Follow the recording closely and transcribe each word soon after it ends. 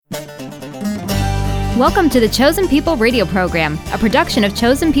Welcome to the Chosen People radio program, a production of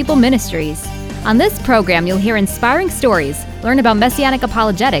Chosen People Ministries. On this program, you'll hear inspiring stories, learn about messianic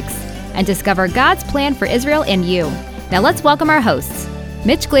apologetics, and discover God's plan for Israel and you. Now let's welcome our hosts,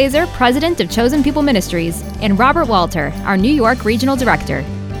 Mitch Glaser, President of Chosen People Ministries, and Robert Walter, our New York Regional Director.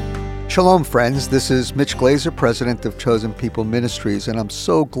 Shalom, friends. This is Mitch Glaser, President of Chosen People Ministries, and I'm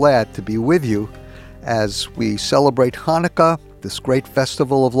so glad to be with you as we celebrate Hanukkah, this great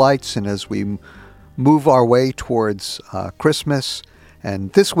festival of lights, and as we move our way towards Christmas.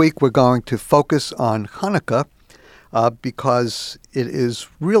 And this week we're going to focus on Hanukkah because it is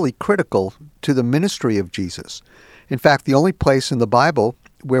really critical to the ministry of Jesus. In fact, the only place in the Bible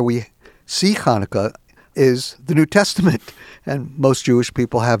where we see Hanukkah is the New Testament. And most Jewish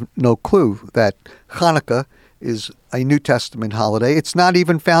people have no clue that Hanukkah is a New Testament holiday. It's not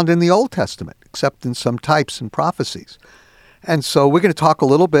even found in the Old Testament, except in some types and prophecies. And so we're going to talk a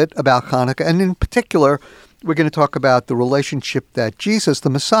little bit about Hanukkah, and in particular, we're going to talk about the relationship that Jesus, the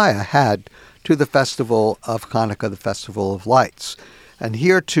Messiah, had to the festival of Hanukkah, the festival of lights. And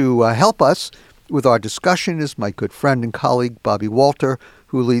here to help us with our discussion is my good friend and colleague, Bobby Walter,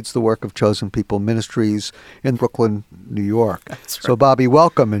 who leads the work of Chosen People Ministries in Brooklyn, New York. That's right. So, Bobby,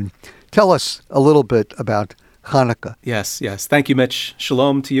 welcome, and tell us a little bit about Hanukkah. Yes. Thank you, Mitch.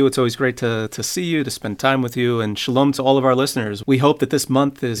 Shalom to you. It's always great to see you, to spend time with you, and shalom to all of our listeners. We hope that this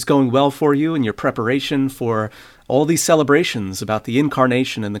month is going well for you in your preparation for all these celebrations about the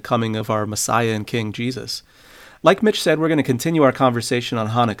incarnation and the coming of our Messiah and King, Jesus. Like Mitch said, we're going to continue our conversation on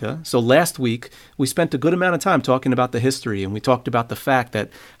Hanukkah. So last week, we spent a good amount of time talking about the history, and we talked about the fact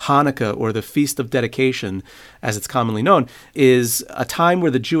that Hanukkah, or the Feast of Dedication, as it's commonly known, is a time where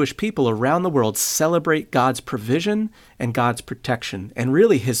the Jewish people around the world celebrate God's provision and God's protection, and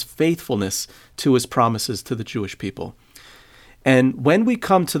really his faithfulness to his promises to the Jewish people. And when we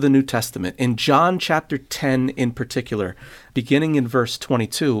come to the New Testament, in John chapter 10 in particular, beginning in verse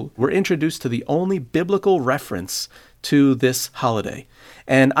 22, we're introduced to the only biblical reference to this holiday.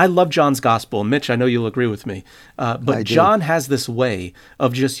 And I love John's gospel. Mitch, I know you'll agree with me. But John has this way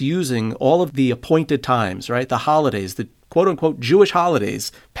of just using all of the appointed times, right? The holidays, the quote-unquote Jewish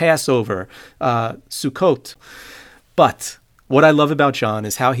holidays, Passover, Sukkot. But what I love about John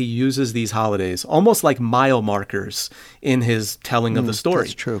is how he uses these holidays almost like mile markers in his telling of the story.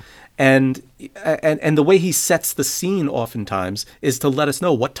 That's true. And the way he sets the scene oftentimes is to let us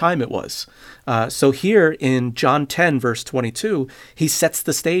know what time it was. So here in John 10, verse 22, he sets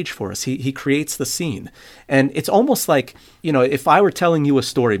the stage for us. He creates the scene. And it's almost like, if I were telling you a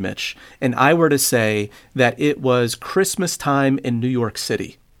story, Mitch, and I were to say that it was Christmas time in New York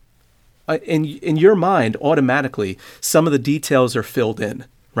City, in your mind, automatically, some of the details are filled in,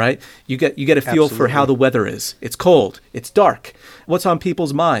 right? You get a feel for how the weather is. It's cold. It's dark. What's on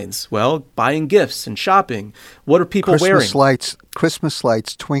people's minds? Well, buying gifts and shopping. What are people wearing? Christmas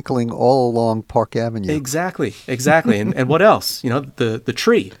lights twinkling all along Park Avenue. Exactly. And what else? The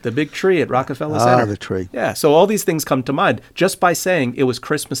tree, the big tree at Rockefeller Center. The tree. Yeah, so all these things come to mind just by saying it was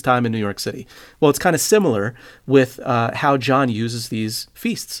Christmas time in New York City. Well, it's kind of similar with how John uses these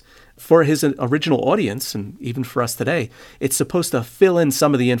feasts. For his original audience, and even for us today, it's supposed to fill in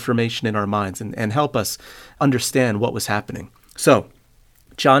some of the information in our minds and help us understand what was happening. So,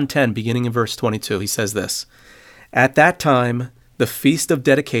 John 10, beginning in verse 22, he says this: "At that time, the Feast of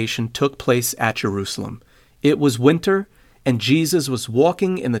Dedication took place at Jerusalem. It was winter, and Jesus was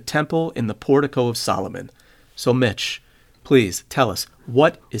walking in the temple in the portico of Solomon." So, Mitch, please tell us,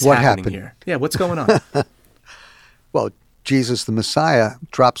 what happening here? Yeah, what's going on? Well, Jesus, the Messiah,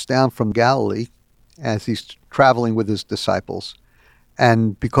 drops down from Galilee as he's traveling with his disciples.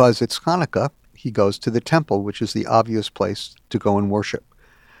 And because it's Hanukkah, he goes to the temple, which is the obvious place to go and worship.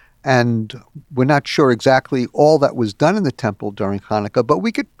 And we're not sure exactly all that was done in the temple during Hanukkah, but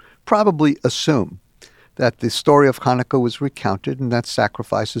we could probably assume that the story of Hanukkah was recounted and that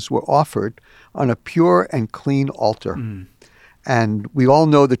sacrifices were offered on a pure and clean altar. And we all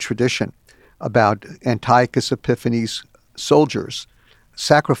know the tradition about Antiochus Epiphanes' soldiers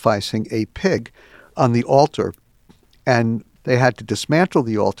sacrificing a pig on the altar, and they had to dismantle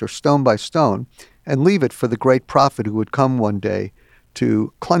the altar stone by stone and leave it for the great prophet who would come one day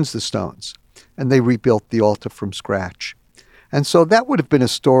to cleanse the stones. And they rebuilt the altar from scratch. And so that would have been a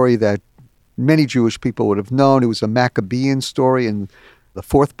story that many Jewish people would have known. It was a Maccabean story in the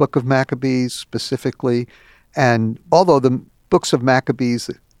fourth book of Maccabees specifically. And although the books of Maccabees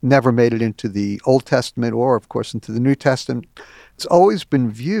never made it into the Old Testament or, of course, into the New Testament, it's always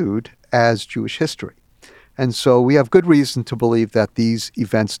been viewed as Jewish history. And so we have good reason to believe that these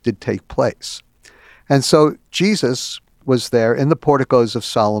events did take place. And so Jesus was there in the porticos of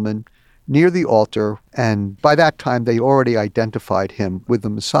Solomon near the altar, and by that time they already identified him with the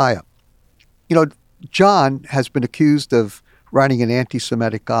Messiah. You know, John has been accused of writing an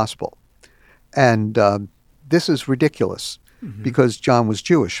anti-Semitic gospel, and this is ridiculous because John was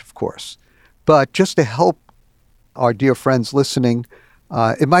Jewish, of course. But just to help our dear friends listening,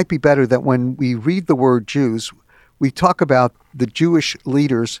 it might be better that when we read the word Jews, we talk about the Jewish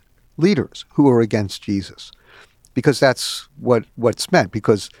leaders who are against Jesus, because that's what's meant,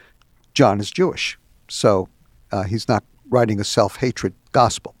 because John is Jewish. So he's not writing a self-hatred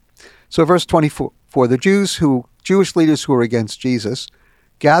gospel. So verse 24, the Jewish leaders who are against Jesus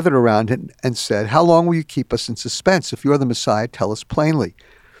gathered around him and said, "How long will you keep us in suspense? If you're the Messiah, tell us plainly."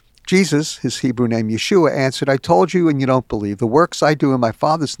 Jesus, his Hebrew name Yeshua, answered, "I told you and you don't believe. The works I do in my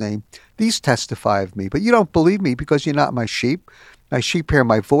Father's name, these testify of me. But you don't believe me because you're not my sheep. My sheep hear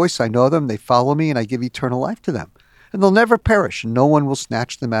my voice. I know them. They follow me, and I give eternal life to them. And they'll never perish, and no one will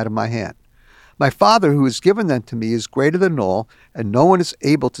snatch them out of my hand. My Father who has given them to me is greater than all, and no one is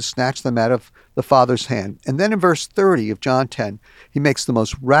able to snatch them out of the Father's hand." And then in verse 30 of John 10, he makes the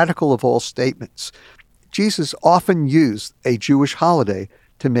most radical of all statements. Jesus often used a Jewish holiday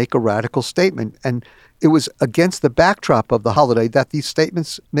to make a radical statement, and it was against the backdrop of the holiday that these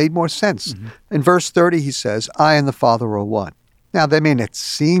statements made more sense. In verse 30, he says, "I and the Father are one." Now, that may not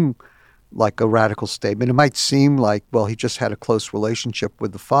seem like a radical statement. It might seem like, well, he just had a close relationship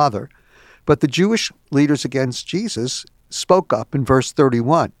with the Father. But the Jewish leaders against Jesus spoke up in verse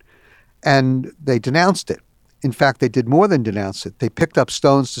 31, and they denounced it. In fact, they did more than denounce it. They picked up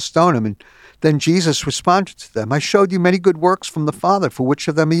stones to stone him, and then Jesus responded to them, "I showed you many good works from the Father. For which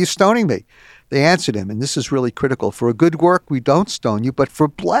of them are you stoning me?" They answered him, and this is really critical, "For a good work we don't stone you, but for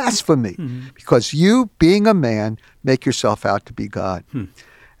blasphemy, because you, being a man, make yourself out to be God."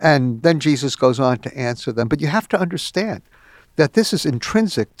 And then Jesus goes on to answer them. But you have to understand that this is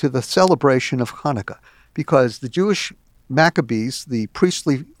intrinsic to the celebration of Hanukkah, because the Jewish Maccabees, the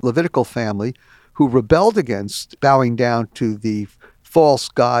priestly Levitical family, who rebelled against bowing down to the false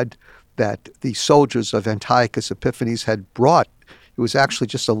god that the soldiers of Antiochus Epiphanes had brought. It was actually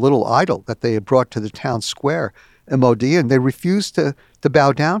just a little idol that they had brought to the town square in Modin. They refused to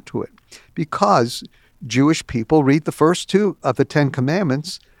bow down to it because Jewish people read the first two of the Ten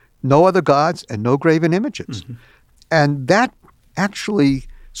Commandments, no other gods and no graven images. And that actually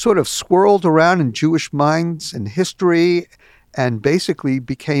sort of swirled around in Jewish minds and history and basically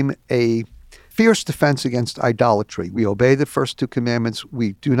became a fierce defense against idolatry. We obey the first two commandments.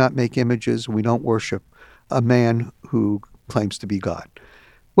 We do not make images. We don't worship a man who claims to be God.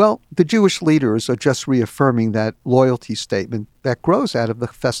 Well, the Jewish leaders are just reaffirming that loyalty statement that grows out of the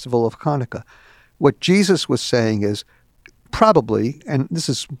festival of Hanukkah. What Jesus was saying is probably, and this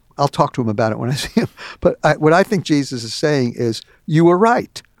is, I'll talk to him about it when I see him, but what I think Jesus is saying is, you were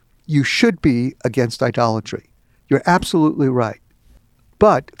right. You should be against idolatry. You're absolutely right.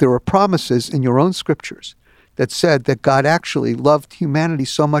 But there are promises in your own scriptures that said that God actually loved humanity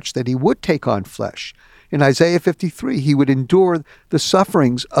so much that he would take on flesh. In Isaiah 53, he would endure the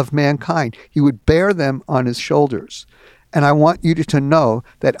sufferings of mankind. He would bear them on his shoulders. And I want you to know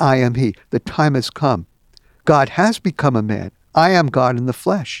that I am he. The time has come. God has become a man. I am God in the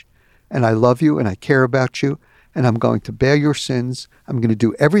flesh. And I love you and I care about you. And I'm going to bear your sins. I'm going to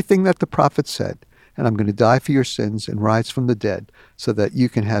do everything that the prophet said. And I'm going to die for your sins and rise from the dead so that you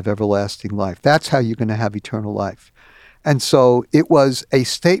can have everlasting life. That's how you're going to have eternal life. And so it was a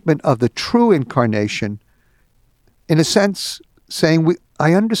statement of the true incarnation, in a sense, saying,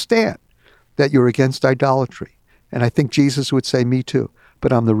 I understand that you're against idolatry. And I think Jesus would say, me too,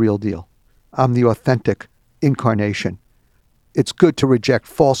 but I'm the real deal. I'm the authentic incarnation. It's good to reject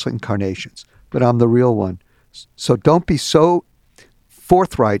false incarnations, but I'm the real one. So don't be so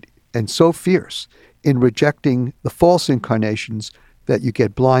forthright and so fierce in rejecting the false incarnations that you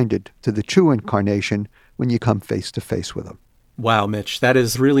get blinded to the true incarnation when you come face to face with them. Wow, Mitch, that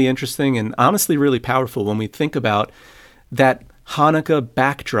is really interesting and honestly really powerful when we think about that Hanukkah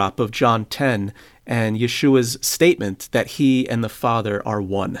backdrop of John 10 and Yeshua's statement that he and the Father are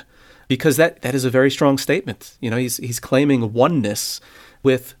one. Because that is a very strong statement. You know, he's claiming oneness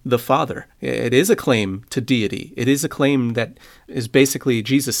with the Father. It is a claim to deity. It is a claim that is basically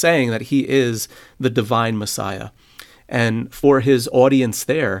Jesus saying that he is the divine Messiah. And for his audience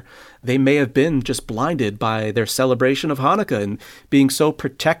there, they may have been just blinded by their celebration of Hanukkah and being so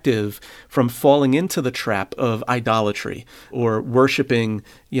protective from falling into the trap of idolatry or worshiping,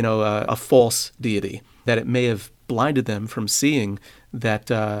 a false deity, that it may have blinded them from seeing that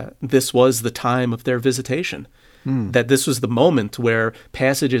this was the time of their visitation. That this was the moment where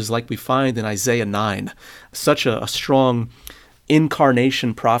passages like we find in Isaiah 9, such a strong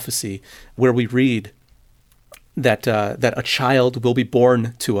incarnation prophecy where we read that a child will be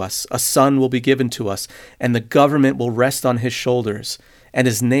born to us, a son will be given to us, and the government will rest on his shoulders, and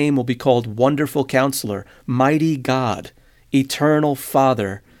his name will be called Wonderful Counselor, Mighty God, Eternal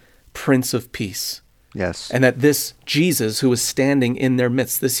Father, Prince of Peace. Yes. And that this Jesus who was standing in their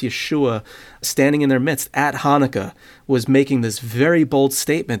midst, this Yeshua standing in their midst at Hanukkah, was making this very bold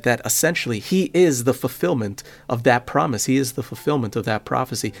statement that essentially he is the fulfillment of that promise. He is the fulfillment of that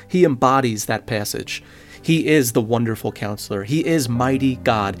prophecy. He embodies that passage. He is the Wonderful Counselor. He is Mighty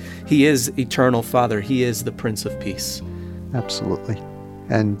God. He is Eternal Father. He is the Prince of Peace. Absolutely.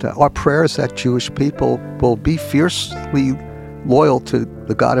 And our prayers that Jewish people will be fiercely loyal to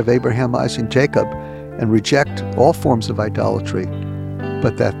the God of Abraham, Isaac, and Jacob, and reject all forms of idolatry,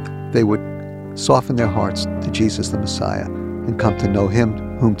 but that they would soften their hearts to Jesus the Messiah and come to know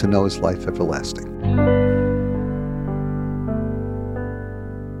him, whom to know is life everlasting.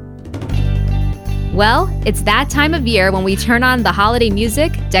 Well, it's that time of year when we turn on the holiday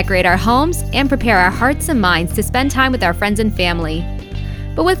music, decorate our homes, and prepare our hearts and minds to spend time with our friends and family.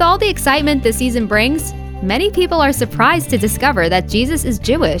 But with all the excitement this season brings, many people are surprised to discover that Jesus is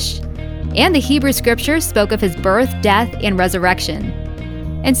Jewish. And the Hebrew scriptures spoke of his birth, death, and resurrection.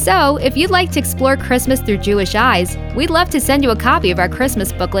 And so, if you'd like to explore Christmas through Jewish eyes, we'd love to send you a copy of our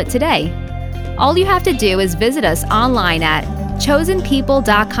Christmas booklet today. All you have to do is visit us online at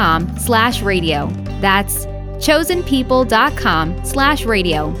chosenpeople.com/radio. That's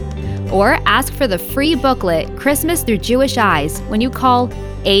chosenpeople.com/radio. Or ask for the free booklet, Christmas Through Jewish Eyes, when you call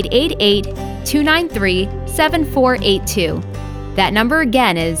 888-293-7482. That number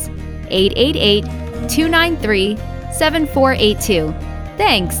again is 888-293-7482.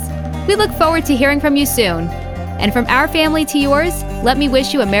 Thanks. We look forward to hearing from you soon. And from our family to yours, let me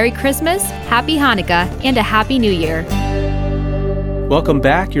wish you a Merry Christmas, Happy Hanukkah, and a Happy New Year. Welcome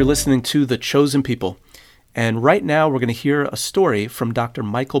back. You're listening to The Chosen People. And right now we're going to hear a story from Dr.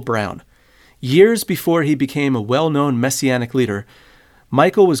 Michael Brown. Years before he became a well-known Messianic leader,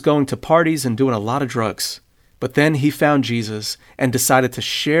 Michael was going to parties and doing a lot of drugs. But then he found Jesus and decided to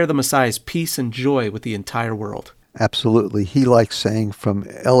share the Messiah's peace and joy with the entire world. Absolutely. He likes saying from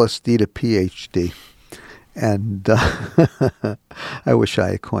LSD to PhD. And I wish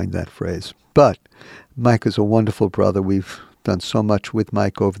I had coined that phrase. But Mike is a wonderful brother. We've done so much with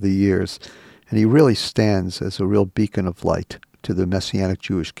Mike over the years. And he really stands as a real beacon of light to the Messianic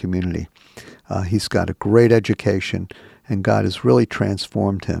Jewish community. He's got a great education, and God has really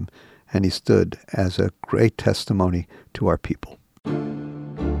transformed him. And he stood as a great testimony to our people.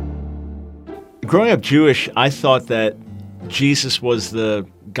 Growing up Jewish, I thought that Jesus was the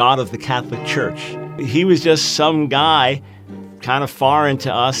God of the Catholic Church. He was just some guy kind of foreign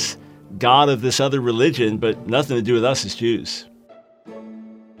to us, God of this other religion, but nothing to do with us as Jews.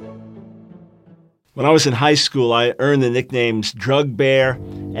 When I was in high school, I earned the nicknames Drug Bear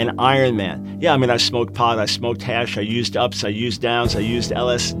and Iron Man. Yeah, I mean, I smoked pot, I smoked hash, I used ups, I used downs, I used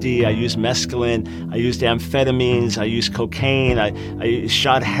LSD, I used mescaline, I used amphetamines, I used cocaine, I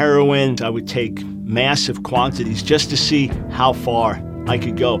shot heroin. I would take massive quantities just to see how far I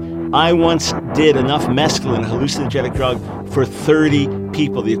could go. I once did enough mescaline, a hallucinogenic drug, for 30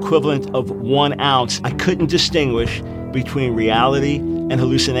 people, the equivalent of 1 ounce. I couldn't distinguish between reality and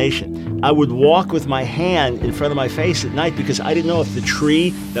hallucination. I would walk with my hand in front of my face at night because I didn't know if the tree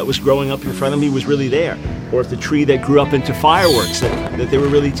that was growing up in front of me was really there, or if the tree that grew up into fireworks, that they were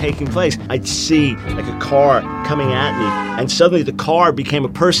really taking place. I'd see like a car coming at me, and suddenly the car became a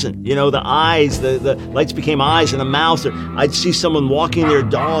person. You know, the eyes, the lights became eyes and a mouth. Or I'd see someone walking their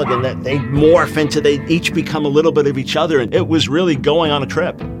dog, and that they morph into, they each become a little bit of each other, and it was really going on a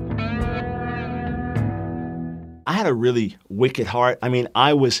trip. I had a really wicked heart. I mean,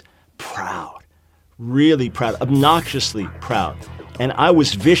 I was proud, really proud, obnoxiously proud. And I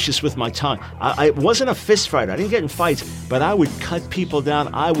was vicious with my tongue. I wasn't a fist fighter. I didn't get in fights, but I would cut people down.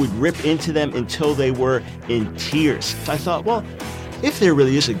 I would rip into them until they were in tears. I thought, well, if there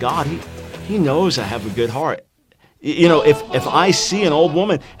really is a God, he knows I have a good heart. You know, if I see an old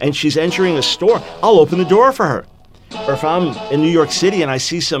woman and she's entering a store, I'll open the door for her. Or if I'm in New York City and I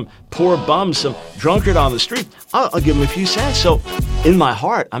see some poor bum, some drunkard on the street, I'll give him a few cents. So in my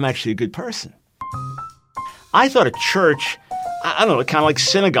heart, I'm actually a good person. I thought a church, I don't know, kind of like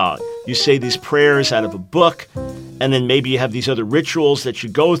synagogue. You say these prayers out of a book, and then maybe you have these other rituals that you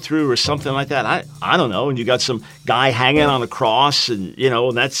go through or something like that. I don't know. And you got some guy hanging on a cross, and, you know,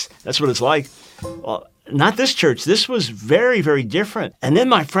 and that's what it's like. Well, Not this church. This was very, very different. And then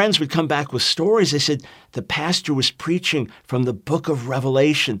my friends would come back with stories. They said the pastor was preaching from the book of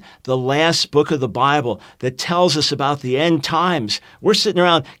Revelation, the last book of the Bible that tells us about the end times. We're sitting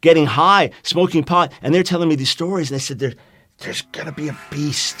around getting high, smoking pot, and they're telling me these stories. And they said there's going to be a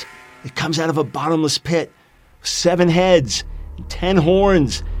beast. It comes out of a bottomless pit, 7 heads, 10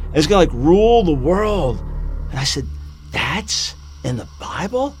 horns, and it's going to rule the world. And I said, that's in the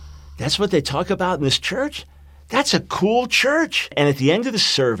Bible? That's what they talk about in this church? That's a cool church. And at the end of the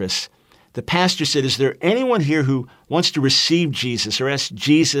service, the pastor said, is there anyone here who wants to receive Jesus or ask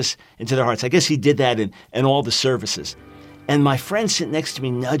Jesus into their hearts? I guess he did that in all the services. And my friend sitting next to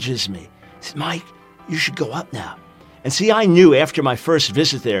me nudges me. He said, Mike, you should go up now. And see, I knew after my first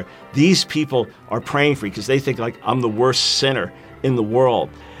visit there, these people are praying for me because they think I'm the worst sinner in the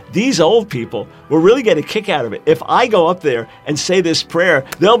world. These old people will really get a kick out of it. If I go up there and say this prayer,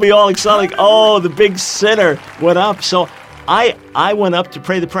 they'll be all excited, oh, the big sinner went up. So I went up to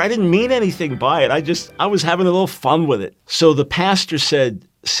pray the prayer. I didn't mean anything by it. I was having a little fun with it. So the pastor said,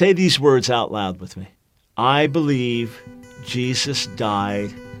 say these words out loud with me. I believe Jesus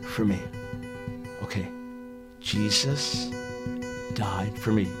died for me. Okay, Jesus died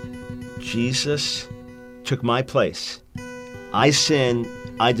for me. Jesus took my place. I sinned.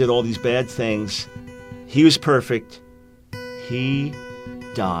 I did all these bad things. He was perfect. He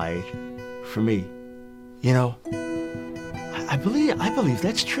died for me. You know, I believe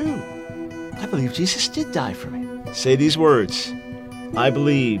that's true. I believe Jesus did die for me. Say these words. I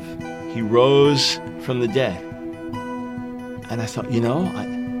believe he rose from the dead. And I thought,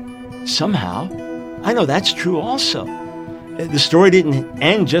 somehow, I know that's true also. The story didn't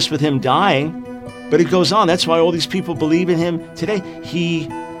end just with him dying. But it goes on. That's why all these people believe in him today. He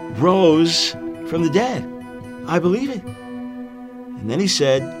rose from the dead. I believe it. And then he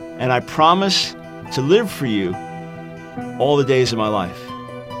said, and I promise to live for you all the days of my life.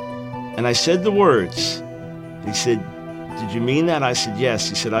 And I said the words. He said, did you mean that? I said, yes.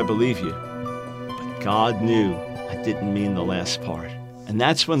 He said, I believe you. But God knew I didn't mean the last part. And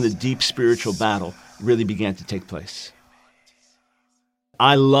that's when the deep spiritual battle really began to take place.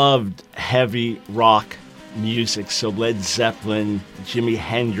 I loved heavy rock music, so Led Zeppelin, Jimi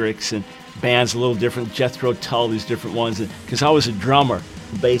Hendrix, and bands a little different, Jethro Tull, these different ones, because I was a drummer,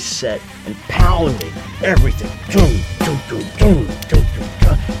 bass set, and pounding everything.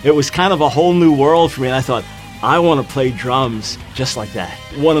 It was kind of a whole new world for me, and I thought, I want to play drums just like that.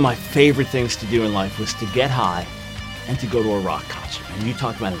 One of my favorite things to do in life was to get high and to go to a rock concert. And you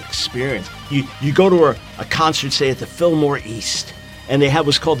talk about an experience. You go to a concert, say, at the Fillmore East, and they had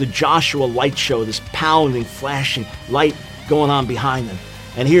what's called the Joshua Light Show, this pounding, flashing light going on behind them.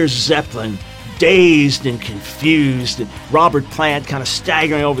 And here's Zeppelin, dazed and confused, and Robert Plant kind of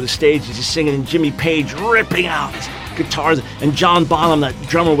staggering over the stage as he's singing, and Jimmy Page ripping out his guitars, and John Bonham, that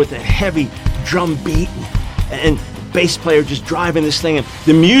drummer with that heavy drum beat, and bass player just driving this thing. And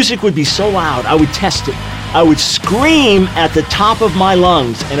the music would be so loud, I would test it. I would scream at the top of my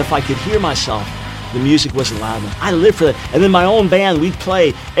lungs, and if I could hear myself, the music wasn't loud enough. I lived for that. And then my own band, we'd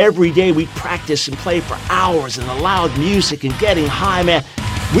play every day. We'd practice and play for hours in the loud music and getting high, man.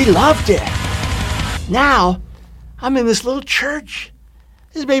 We loved it. Now, I'm in this little church.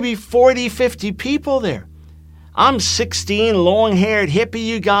 There's maybe 40, 50 people there. I'm 16, long-haired hippie.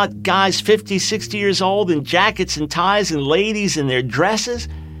 You got guys 50, 60 years old in jackets and ties and ladies in their dresses.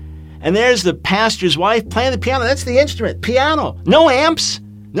 And there's the pastor's wife playing the piano. That's the instrument, piano. No amps,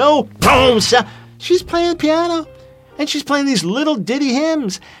 no boom sound. She's playing piano, and she's playing these little ditty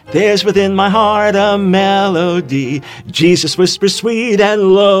hymns. There's within my heart a melody. Jesus whispers sweet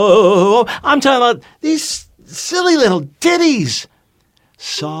and low. I'm talking about these silly little ditties.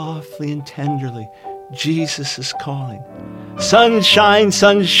 Softly and tenderly, Jesus is calling. Sunshine,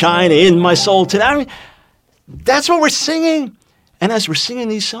 sunshine in my soul today. I mean, that's what we're singing. And as we're singing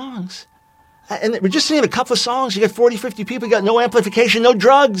these songs, and we're just singing a couple of songs, you got 40, 50 people, you got no amplification, no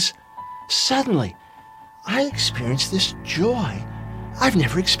drugs. Suddenly, I experienced this joy I've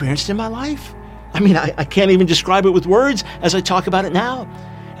never experienced in my life. I mean, I can't even describe it with words as I talk about it now.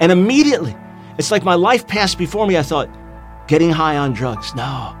 And immediately, it's like my life passed before me. I thought, getting high on drugs,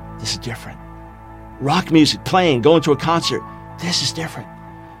 no, this is different. Rock music, playing, going to a concert, this is different.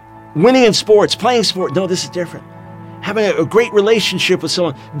 Winning in sports, playing sport, no, this is different. Having a great relationship with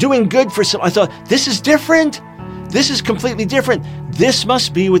someone, doing good for someone, I thought, this is different. This is completely different. This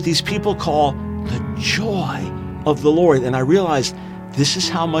must be what these people call the joy of the Lord. And I realized this is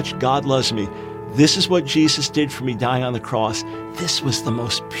how much God loves me. This is what Jesus did for me dying on the cross. This was the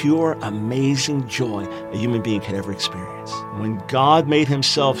most pure, amazing joy a human being could ever experience. When God made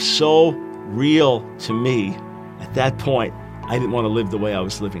himself so real to me, at that point, I didn't want to live the way I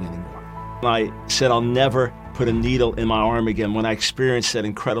was living anymore. I said, I'll never put a needle in my arm again. When I experienced that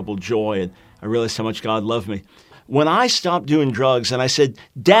incredible joy and I realized how much God loved me. When I stopped doing drugs and I said,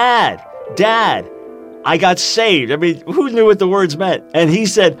 Dad, I got saved. I mean, who knew what the words meant? And he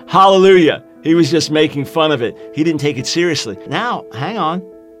said, hallelujah. He was just making fun of it. He didn't take it seriously. Now, hang on.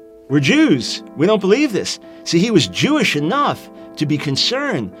 We're Jews. We don't believe this. See, he was Jewish enough to be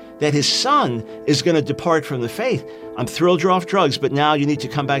concerned that his son is going to depart from the faith. I'm thrilled you're off drugs, but now you need to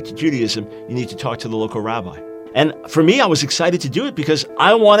come back to Judaism. You need to talk to the local rabbi. And for me, I was excited to do it because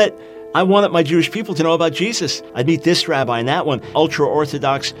I wanted my Jewish people to know about Jesus. I'd meet this rabbi and that one,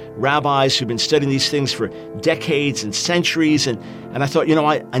 ultra-Orthodox rabbis who've been studying these things for decades and centuries. And I thought,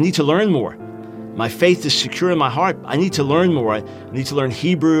 I need to learn more. My faith is secure in my heart. I need to learn more. I need to learn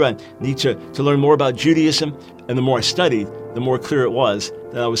Hebrew. I need to learn more about Judaism. And the more I studied, the more clear it was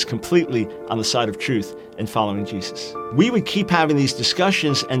that I was completely on the side of truth and following Jesus. We would keep having these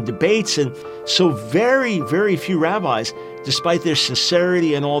discussions and debates, and so very, very few rabbis, despite their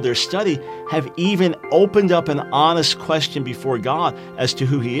sincerity and all their study, have even opened up an honest question before God as to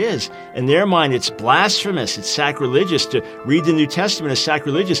who he is. In their mind, it's blasphemous, it's sacrilegious. To read the New Testament is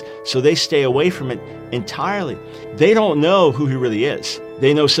sacrilegious, so they stay away from it entirely. They don't know who he really is.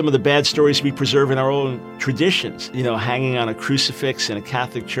 They know some of the bad stories we preserve in our own traditions, hanging on a crucifix in a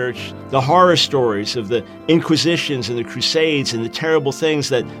Catholic church, the horror stories of the Inquisitions and the Crusades and the terrible things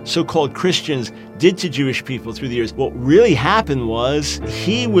that so-called Christians did to Jewish people through the years. What really happened was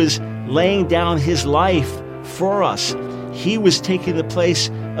he was laying down his life for us. He was taking the place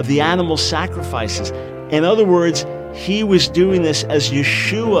of the animal sacrifices. In other words, he was doing this as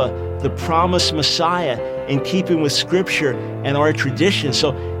Yeshua, the promised Messiah, in keeping with Scripture and our tradition.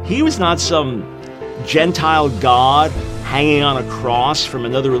 So he was not some Gentile God hanging on a cross from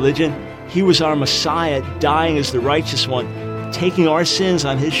another religion. He was our Messiah, dying as the righteous one, taking our sins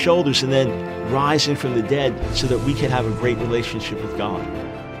on his shoulders and then rising from the dead so that we could have a great relationship with God.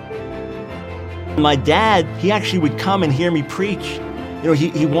 My dad, he actually would come and hear me preach.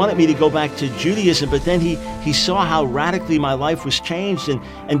 He wanted me to go back to Judaism, but then he saw how radically my life was changed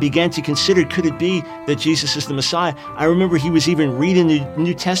and began to consider, could it be that Jesus is the Messiah? I remember he was even reading the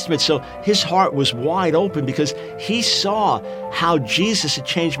New Testament, so his heart was wide open because he saw how Jesus had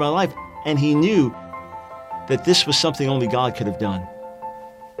changed my life, and he knew that this was something only God could have done.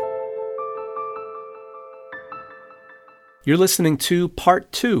 You're listening to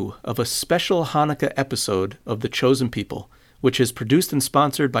part 2 of a special Hanukkah episode of The Chosen People, which is produced and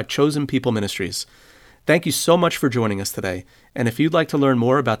sponsored by Chosen People Ministries. Thank you so much for joining us today. And if you'd like to learn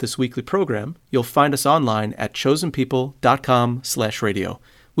more about this weekly program, you'll find us online at chosenpeople.com/radio.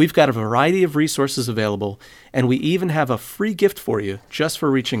 We've got a variety of resources available, and we even have a free gift for you just for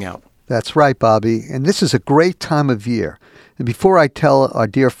reaching out. That's right, Bobby. And this is a great time of year. And before I tell our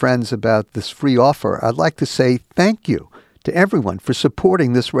dear friends about this free offer, I'd like to say thank you to everyone for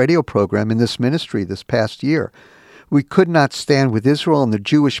supporting this radio program and this ministry this past year. We could not stand with Israel and the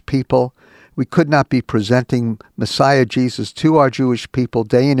Jewish people. We could not be presenting Messiah Jesus to our Jewish people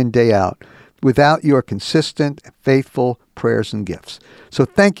day in and day out without your consistent, faithful prayers and gifts. So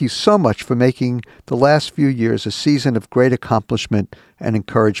thank you so much for making the last few years a season of great accomplishment and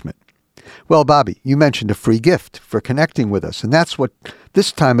encouragement. Well, Bobby, you mentioned a free gift for connecting with us, and that's what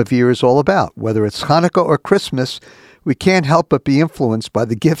this time of year is all about. Whether it's Hanukkah or Christmas, we can't help but be influenced by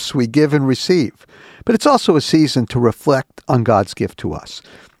the gifts we give and receive. But it's also a season to reflect on God's gift to us.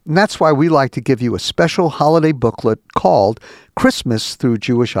 And that's why we like to give you a special holiday booklet called Christmas Through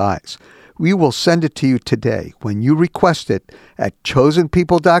Jewish Eyes. We will send it to you today when you request it at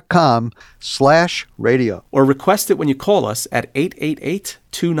chosenpeople.com/radio. Or request it when you call us at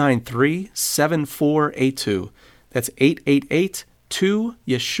 888-293-7482. That's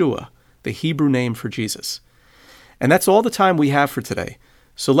 888-2-YESHUA, the Hebrew name for Jesus. And that's all the time we have for today.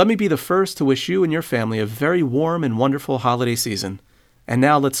 So let me be the first to wish you and your family a very warm and wonderful holiday season. And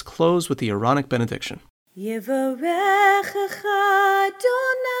now let's close with the Aaronic benediction. Yevarechecha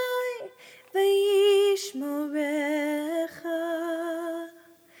Adonai v'yishmorecha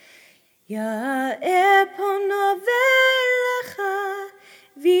Ya'er ponav elecha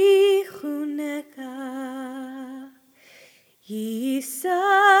v'chuneka Yisa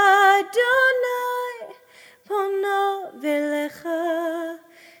Adonai ponav elecha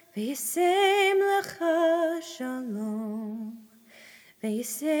v'yisem lecha shalom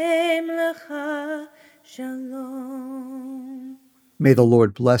v'yisem lecha shalom. May the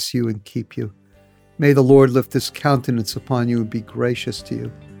Lord bless you and keep you. May the Lord lift his countenance upon you and be gracious to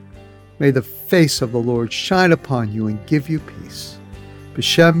you. May the face of the Lord shine upon you and give you peace.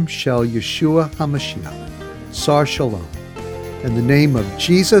 B'Shem Shel Yeshua HaMashiach, Sar Shalom, in the name of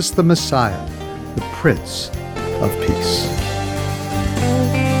Jesus the Messiah, the Prince of Peace.